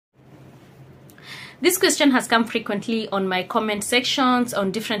This question has come frequently on my comment sections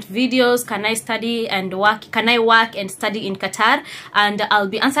on different videos. Can I study and work? Can I work and study in Qatar? And I'll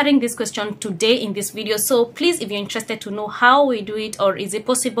be answering this question today in this video. So please, if you're interested to know how we do it or is it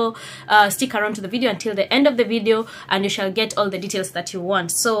possible, stick around to the video until the end of the video and you shall get all the details that you want.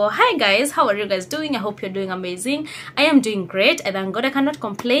 So hi guys, how are you guys doing? I hope you're doing amazing. I am doing great and thank God I cannot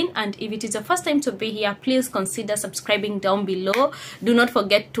complain. And if it is your first time to be here, please consider subscribing down below. Do not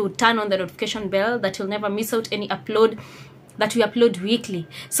forget to turn on the notification bell that you'll never miss out any upload that we upload weekly.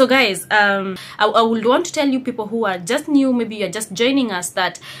 So guys, I would want to tell you people who are just new, maybe you're just joining us,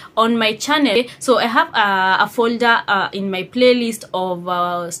 that on my channel, so I have a folder in my playlist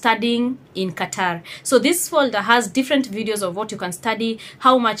of studying in Qatar. So this folder has different videos of what you can study,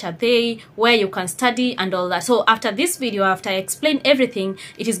 how much are they, where you can study and all that. So after this video, after I explain everything,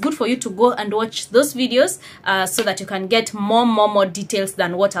 it is good for you to go and watch those videos so that you can get more details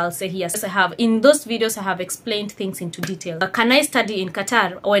than what I'll say here. So I have in those videos I have explained things into detail. Can I study in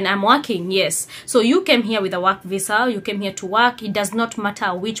Qatar when I'm working? Yes. So you came here with a work visa, you came here to work. It does not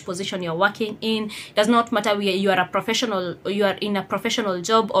matter which position you're working in. It does not matter whether you are a professional, you are in a professional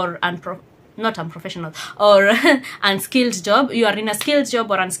job or not unprofessional or unskilled job. You are in a skilled job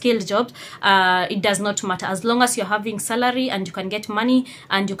or unskilled job, it does not matter. As long as you're having salary and you can get money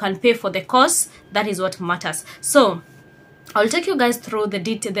and you can pay for the course, that is what matters. So I'll take you guys through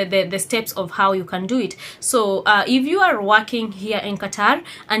the steps of how you can do it. So if you are working here in Qatar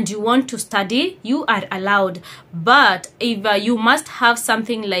and you want to study, you are allowed. But if you must have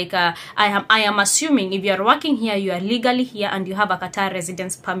something like I am assuming if you are working here, you are legally here and you have a Qatar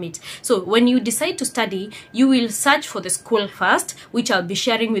residence permit. So when you decide to study, you will search for the school first, which I'll be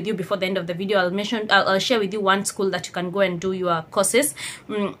sharing with you before the end of the video. I'll share with you one school that you can go and do your courses,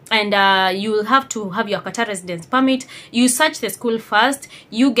 and you will have to have your Qatar residence permit. You search the school first,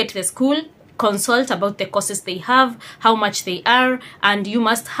 you get the school, consult about the courses they have, how much they are, and you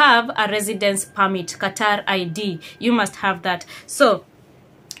must have a residence permit, Qatar ID. You must have that. So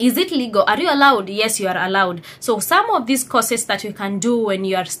is it legal? Are you allowed? Yes, you are allowed. So some of these courses that you can do when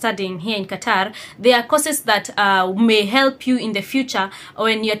you are studying here in Qatar, they are courses that may help you in the future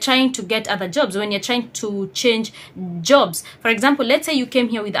when you're trying to get other jobs, when you're trying to change jobs. For example, let's say you came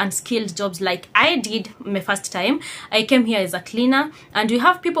here with unskilled jobs like I did my first time. I came here as a cleaner, and you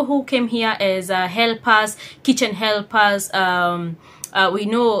have people who came here as helpers, kitchen helpers, we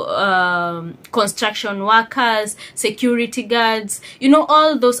know construction workers, security guards, you know,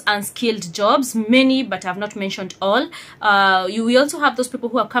 all those unskilled jobs, many, but I've not mentioned all. You will also have those people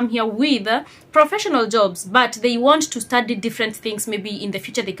who have come here with professional jobs, but they want to study different things. Maybe in the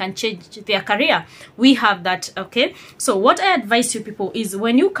future they can change their career. We have that, okay? So what I advise you people is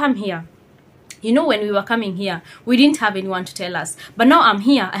when you come here, you know, when we were coming here, we didn't have anyone to tell us. But now I'm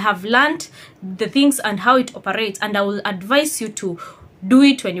here. I have learned the things and how it operates, and I will advise you to do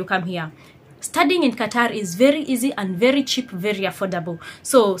it when you come here. Studying in Qatar is very easy and very cheap, very affordable.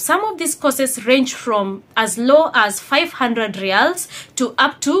 So some of these courses range from as low as 500 riyals to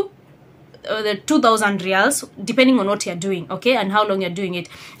up to 2,000 riyals, depending on what you're doing, okay, and how long you're doing it.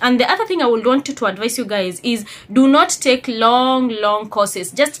 And the other thing I would want to advise you guys is do not take long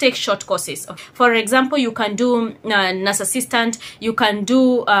courses. Just take short courses. For example, you can do nurse assistant, you can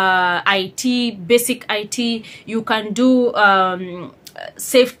do IT, basic IT, you can do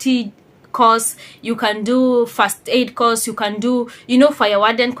safety course, you can do first aid course, you can do, you know, fire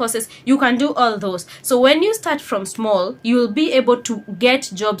warden courses, you can do all those. So when you start from small, you will be able to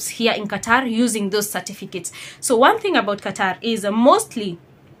get jobs here in Qatar using those certificates. So one thing about Qatar is mostly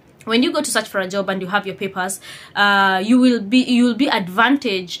when you go to search for a job and you have your papers, you'll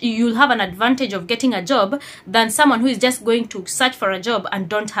have an advantage of getting a job than someone who is just going to search for a job and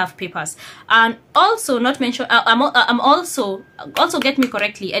don't have papers. And also, not mention, also get me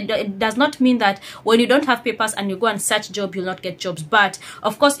correctly, it does not mean that when you don't have papers and you go and search job, you'll not get jobs. But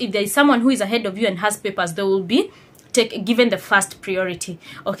of course, if there is someone who is ahead of you and has papers, they will be given the first priority.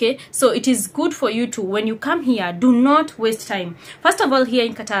 Okay, so it is good for you to, when you come here, do not waste time. First of all, here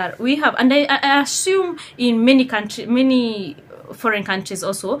in Qatar we have, and I assume in many foreign countries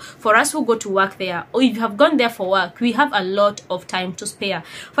also, for us who go to work there, or if you have gone there for work, we have a lot of time to spare.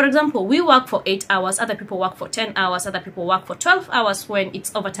 For example, we work for 8 hours, other people work for 10 hours, other people work for 12 hours when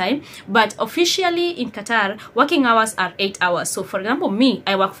it's overtime. But officially in Qatar, working hours are 8 hours. So for example, me,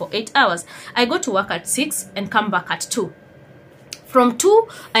 I work for 8 hours. I go to work at 6 and come back at 2. From 2,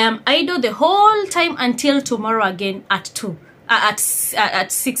 I am idle the whole time until tomorrow again at 2. at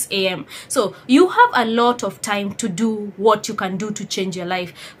 6 a.m. So you have a lot of time to do what you can do to change your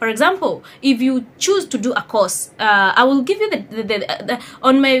life. For example, if you choose to do a course, I will give you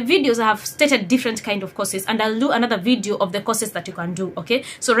on my videos I have stated different kind of courses, and I'll do another video of the courses that you can do. Okay,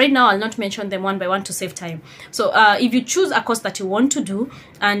 so right now I'll not mention them one by one to save time. So if you choose a course that you want to do,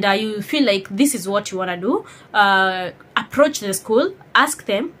 and you feel like this is what you want to do, approach the school, ask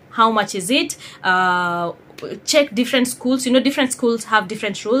them how much is it, check different schools. You know, different schools have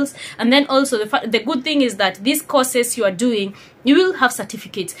different rules. And then also the good thing is that these courses you are doing, you will have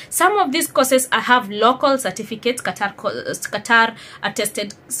certificates. Some of these courses have local certificates, Qatar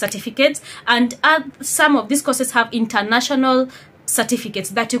attested certificates, and some of these courses have international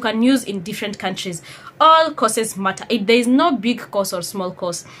certificates that you can use in different countries. All courses matter. There is no big course or small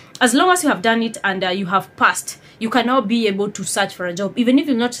course. As long as you have done it and you have passed, you can now be able to search for a job. Even if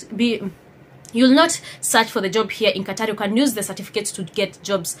you'll not search for the job here in Qatar, you can use the certificates to get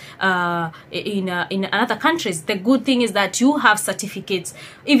jobs in other countries. The good thing is that you have certificates.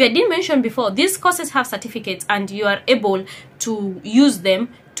 If I didn't mention before, these courses have certificates and you are able to use them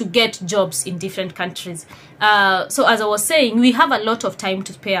to get jobs in different countries. So as I was saying, we have a lot of time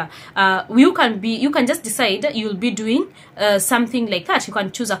to spare. You can just decide you'll be doing something like that. You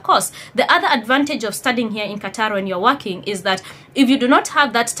can choose a course. The other advantage of studying here in Qatar when you're working is that if you do not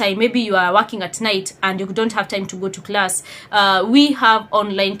have that time, maybe you are working at night and you don't have time to go to class, we have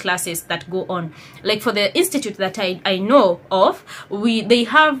online classes that go on. Like for the institute that I know of, they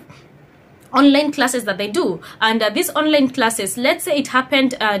have online classes that they do, and these online classes, let's say it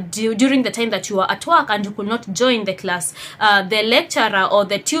happened during the time that you are at work and you could not join the class, the lecturer or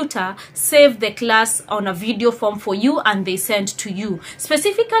the tutor save the class on a video form for you and they send to you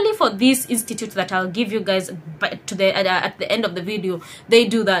specifically for this institute that I'll give you guys at the end of the video. They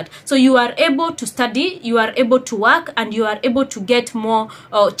do that, so you are able to study, you are able to work, and you are able to get more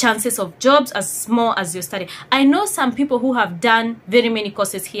chances of jobs as more as you study. I know some people who have done very many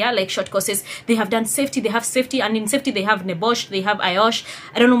courses here, like short courses. They have done safety, they have safety, and in safety they have Nebosh, they have IOSH.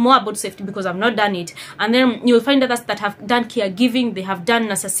 I don't know more about safety because I've not done it. And then you'll find others that have done caregiving, they have done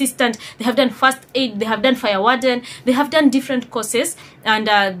nurse assistant, they have done first aid, they have done fire warden, they have done different courses, and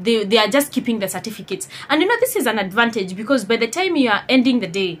they are just keeping the certificates. And you know, this is an advantage because by the time you are ending the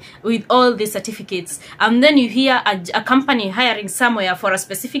day with all these certificates, and then you hear a company hiring somewhere for a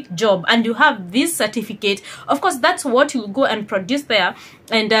specific job and you have this certificate, of course that's what you'll go and produce there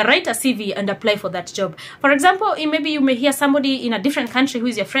and write a CV and apply for that job. For example, maybe you may hear somebody in a different country who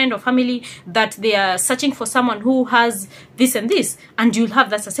is your friend or family that they are searching for someone who has this and this, and you'll have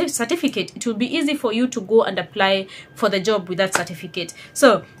that certificate. It will be easy for you to go and apply for the job with that certificate.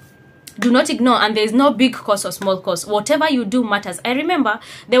 So do not ignore, and there is no big course or small course. Whatever you do matters. I remember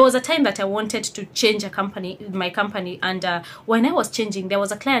there was a time that I wanted to change my company, and when I was changing, there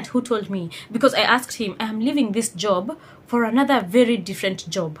was a client who told me, because I asked him, I am leaving this job for another very different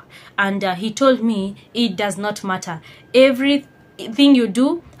job, and he told me it does not matter. Everything you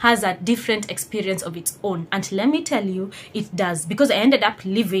do has a different experience of its own, and let me tell you, it does, because I ended up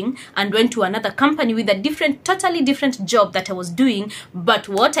leaving and went to another company with a totally different job that I was doing, but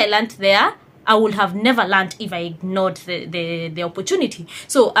what I learned there I would have never learned if I ignored the opportunity.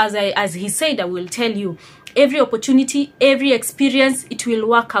 So as he said, I will tell you, every opportunity, every experience, it will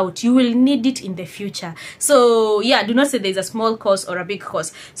work out. You will need it in the future. So yeah, do not say there's a small course or a big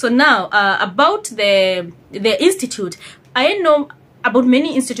course. So now about the institute, I know about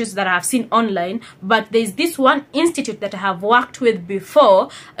many institutes that I have seen online, but there's this one institute that I have worked with before,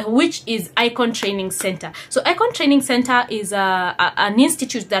 which is Icon Training Center. So Icon Training Center is an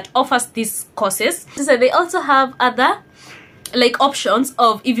institute that offers these courses. So they also have other like options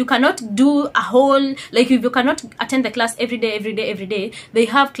of, if you cannot do a whole, like if you cannot attend the class every day, they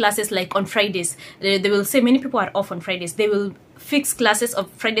have classes like on Fridays. They will say many people are off on Fridays. They will fix classes of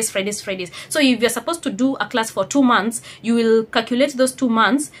Fridays. So if you're supposed to do a class for 2 months, you will calculate those 2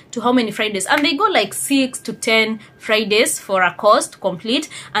 months to how many Fridays, and they go like 6 to 10 Fridays for a course to complete.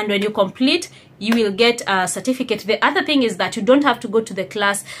 And when you complete, you will get a certificate. The other thing is that you don't have to go to the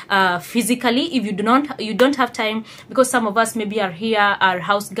class physically if you don't have time, because some of us maybe are here, are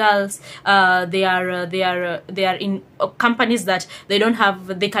house girls, they are in companies that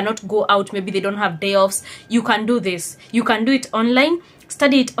they cannot go out, maybe they don't have day offs. You can do this, you can do it online,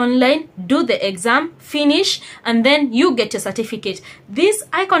 study it online, do the exam, finish, and then you get your certificate. This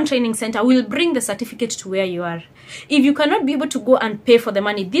Icon Training Center will bring the certificate to where you are. If you cannot be able to go and pay for the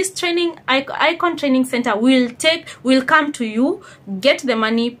money, this Icon Training Center will come to you, get the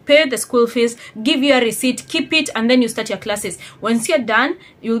money, pay the school fees, give you a receipt, keep it, and then you start your classes. Once you're done,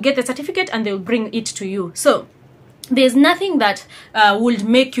 you'll get the certificate and they'll bring it to you. So there's nothing that would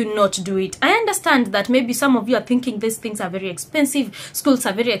make you not do it. I understand that maybe some of you are thinking these things are very expensive, schools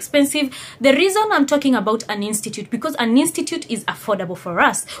are very expensive. The reason I'm talking about an institute, because an institute is affordable for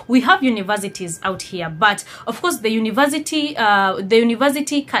us. We have universities out here, but of course the university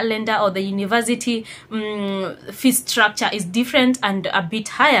calendar or the university fee structure is different and a bit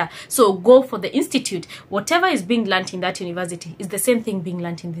higher. So go for the institute. Whatever is being learned in that university is the same thing being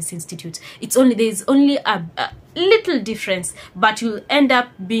learned in this institute. There's only a little difference, but you'll end up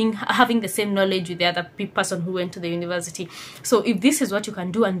having the same knowledge with the other person who went to the university. So if this is what you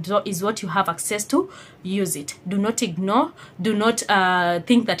can do and is what you have access to, use it. Do not ignore, do not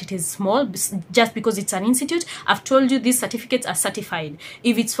think that it is small just because it's an institute. I've told you these certificates are certified.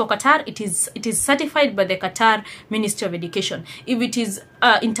 If it's for Qatar, it is certified by the Qatar Ministry of Education. If it is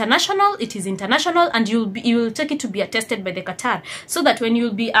international, it is international, and you will take it to be attested by the Qatar, so that when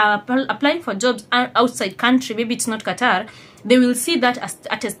you'll be applying for jobs outside country, maybe it's not Qatar, they will see that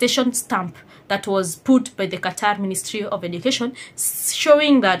attestation stamp that was put by the Qatar Ministry of Education,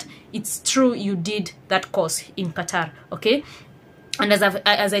 showing that it's true you did that course in Qatar. Okay. And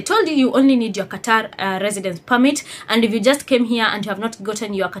as I told you, you only need your Qatar residence permit. And if you just came here and you have not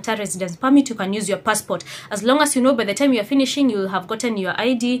gotten your Qatar residence permit, you can use your passport. As long as you know by the time you are finishing, you will have gotten your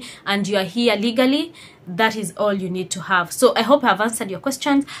ID and you are here legally. That is all you need to have. So I hope I have answered your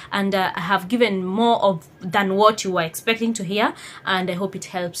questions, and I have given more than what you were expecting to hear, and I hope it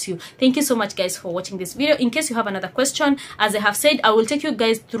helps you. Thank you so much, guys, for watching this video. In case you have another question, as I have said, I will take you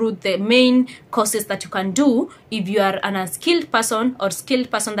guys through the main courses that you can do if you are an unskilled person or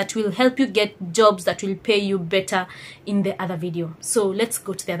skilled person, that will help you get jobs that will pay you better in the other video. So let's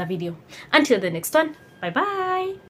go to the other video. Until the next one, bye bye.